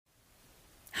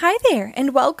Hi there,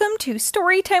 and welcome to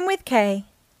Storytime with Kay.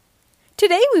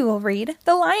 Today we will read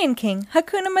The Lion King,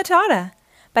 Hakuna Matata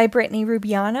by Brittany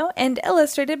Rubiano and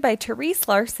illustrated by Therese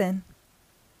Larson.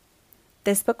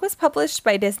 This book was published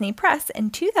by Disney Press in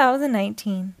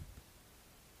 2019.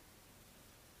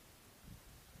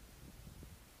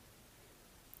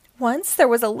 Once there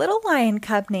was a little lion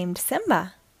cub named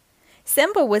Simba.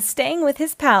 Simba was staying with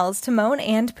his pals Timon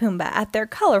and Pumbaa at their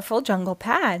colorful jungle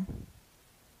pad.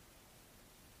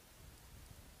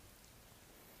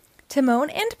 Timon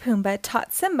and Pumbaa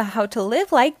taught Simba how to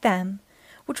live like them,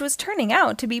 which was turning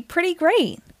out to be pretty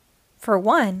great. For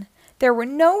one, there were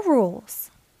no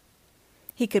rules.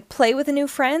 He could play with new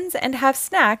friends and have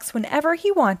snacks whenever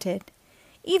he wanted,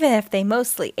 even if they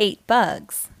mostly ate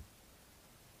bugs.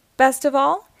 Best of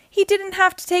all, he didn't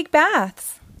have to take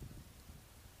baths.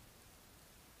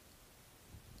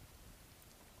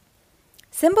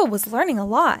 Simba was learning a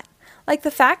lot, like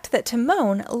the fact that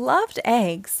Timon loved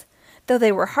eggs, though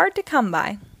they were hard to come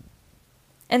by,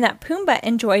 and that Pumbaa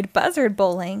enjoyed buzzard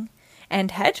bowling, and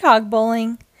hedgehog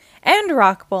bowling, and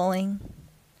rock bowling.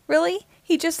 Really,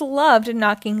 he just loved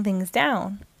knocking things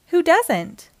down. Who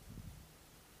doesn't?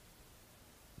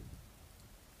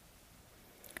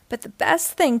 But the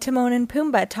best thing Timon and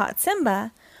Pumbaa taught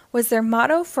Simba was their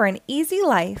motto for an easy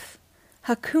life,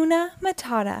 Hakuna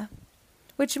Matata,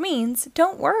 which means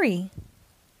don't worry.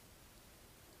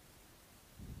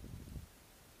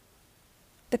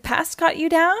 The past got you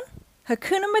down?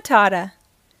 Hakuna Matata.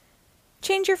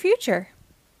 Change your future.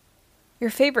 Your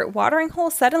favorite watering hole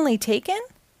suddenly taken?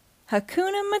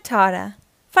 Hakuna Matata.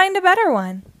 Find a better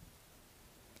one.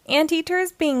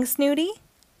 Anteaters being snooty?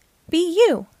 Be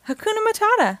you. Hakuna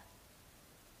Matata.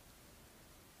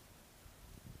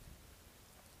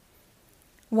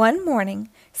 One morning,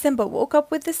 Simba woke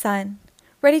up with the sun,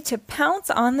 ready to pounce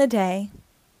on the day.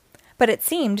 But it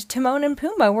seemed Timon and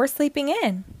Pumbaa were sleeping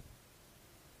in.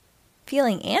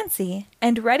 Feeling antsy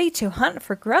and ready to hunt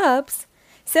for grubs,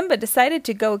 Simba decided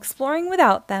to go exploring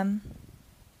without them.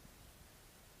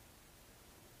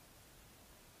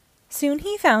 Soon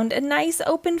he found a nice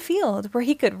open field where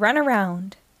he could run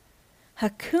around.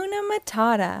 Hakuna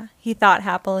Matata, he thought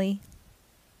happily.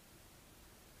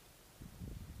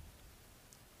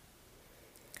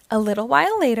 A little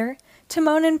while later,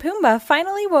 Timon and Pumbaa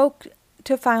finally woke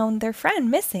to find their friend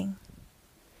missing.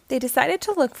 They decided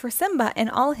to look for Simba in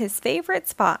all his favorite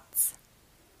spots.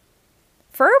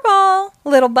 "Furball,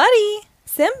 little buddy,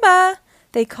 Simba,"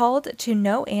 they called to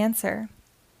no answer.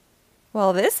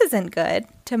 "Well, this isn't good,"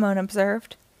 Timon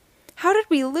observed. "How did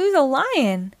we lose a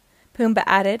lion?" Pumbaa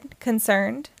added,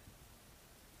 concerned.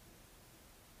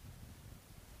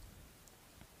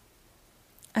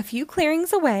 A few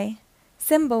clearings away,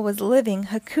 Simba was living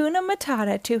Hakuna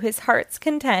Matata to his heart's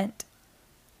content.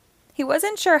 He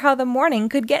wasn't sure how the morning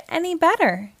could get any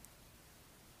better.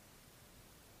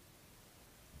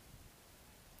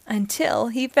 Until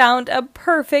he found a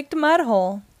perfect mud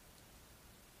hole.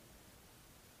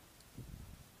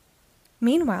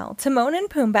 Meanwhile, Timon and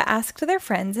Pumbaa asked their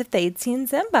friends if they'd seen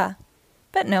Simba,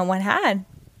 but no one had.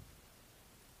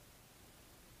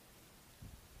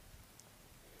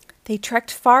 They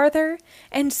trekked farther,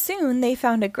 and soon they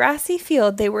found a grassy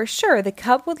field they were sure the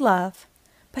cub would love,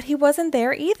 but he wasn't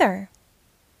there either.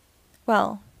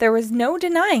 Well, there was no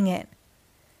denying it.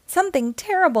 Something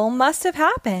terrible must have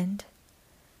happened.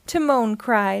 Timon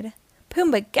cried.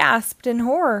 Pumbaa gasped in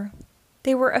horror.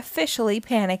 They were officially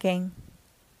panicking.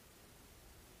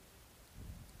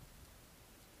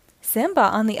 Simba,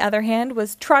 on the other hand,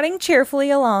 was trotting cheerfully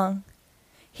along.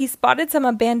 He spotted some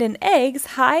abandoned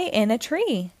eggs high in a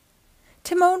tree.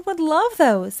 Timon would love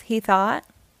those, he thought.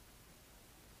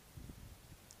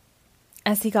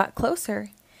 As he got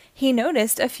closer, he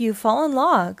noticed a few fallen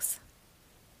logs.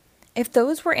 If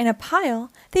those were in a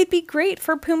pile, they'd be great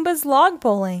for Pumbaa's log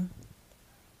bowling.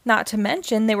 Not to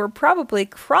mention they were probably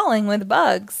crawling with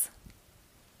bugs.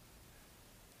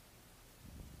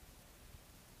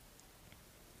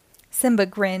 Simba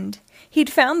grinned.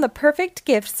 He'd found the perfect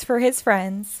gifts for his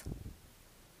friends.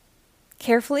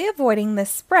 Carefully avoiding the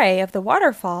spray of the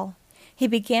waterfall, he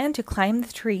began to climb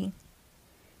the tree.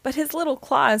 But his little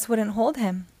claws wouldn't hold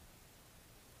him.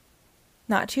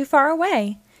 Not too far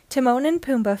away, Timon and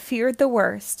Pumbaa feared the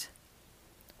worst.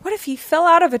 What if he fell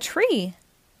out of a tree?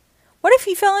 What if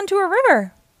he fell into a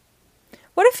river?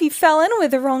 What if he fell in with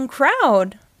the wrong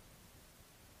crowd?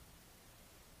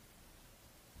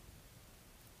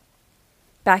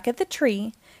 Back at the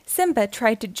tree, Simba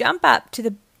tried to jump up to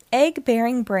the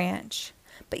egg-bearing branch,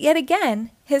 but yet again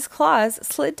his claws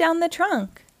slid down the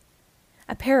trunk.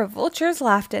 A pair of vultures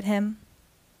laughed at him.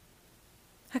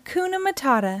 Hakuna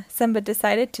Matata, Simba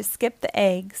decided to skip the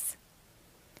eggs.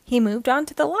 He moved on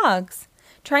to the logs,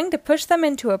 trying to push them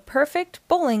into a perfect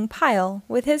bowling pile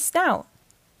with his snout.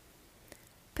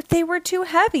 But they were too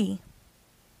heavy.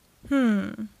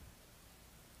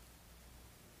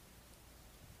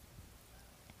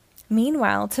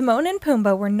 Meanwhile, Timon and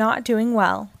Pumbaa were not doing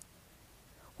well.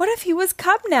 What if he was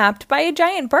cub-napped by a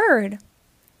giant bird?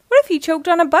 What if he choked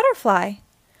on a butterfly?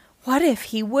 What if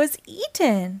he was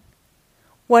eaten?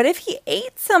 What if he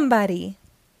ate somebody?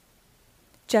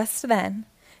 Just then,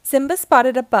 Simba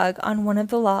spotted a bug on one of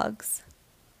the logs.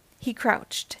 He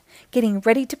crouched, getting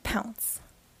ready to pounce.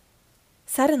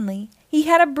 Suddenly, he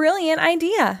had a brilliant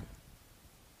idea.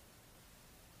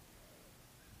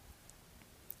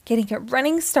 Getting a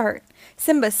running start,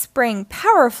 Simba sprang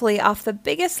powerfully off the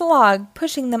biggest log,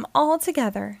 pushing them all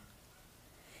together.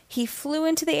 He flew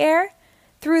into the air,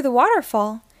 through the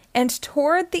waterfall, and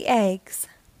toward the eggs.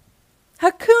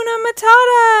 Hakuna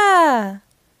Matata!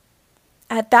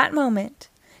 At that moment,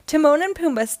 Timon and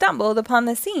Pumbaa stumbled upon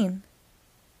the scene.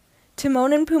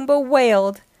 Timon and Pumbaa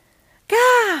wailed,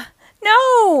 "Gah!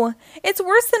 No! It's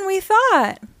worse than we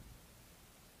thought!"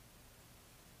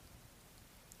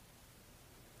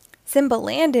 Simba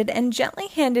landed and gently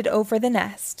handed over the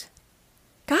nest.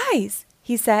 "Guys,"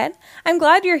 he said, "I'm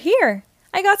glad you're here.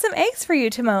 I got some eggs for you,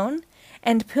 Timon,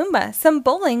 and Pumbaa some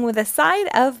bowling with a side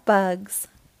of bugs."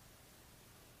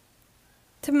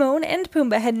 Timon and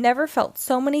Pumbaa had never felt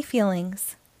so many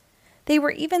feelings. They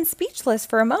were even speechless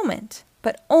for a moment,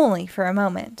 but only for a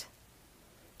moment.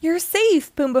 "You're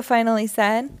safe," Pumbaa finally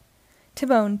said.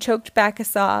 Timon choked back a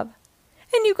sob.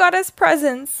 "And you got us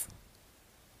presents."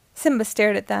 Simba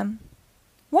stared at them.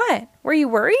 "What? Were you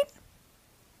worried?"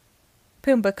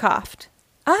 Pumbaa coughed.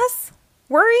 "Us?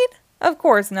 Worried? Of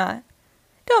course not."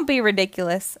 "Don't be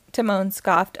ridiculous," Timon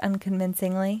scoffed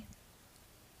unconvincingly.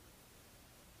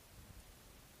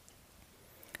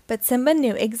 But Simba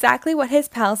knew exactly what his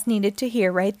pals needed to hear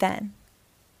right then.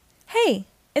 "Hey,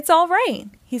 it's all right,"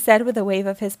 he said with a wave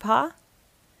of his paw.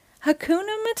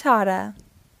 "Hakuna Matata."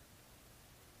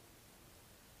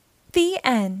 The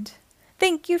end.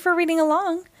 Thank you for reading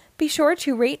along. Be sure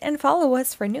to rate and follow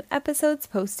us for new episodes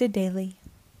posted daily.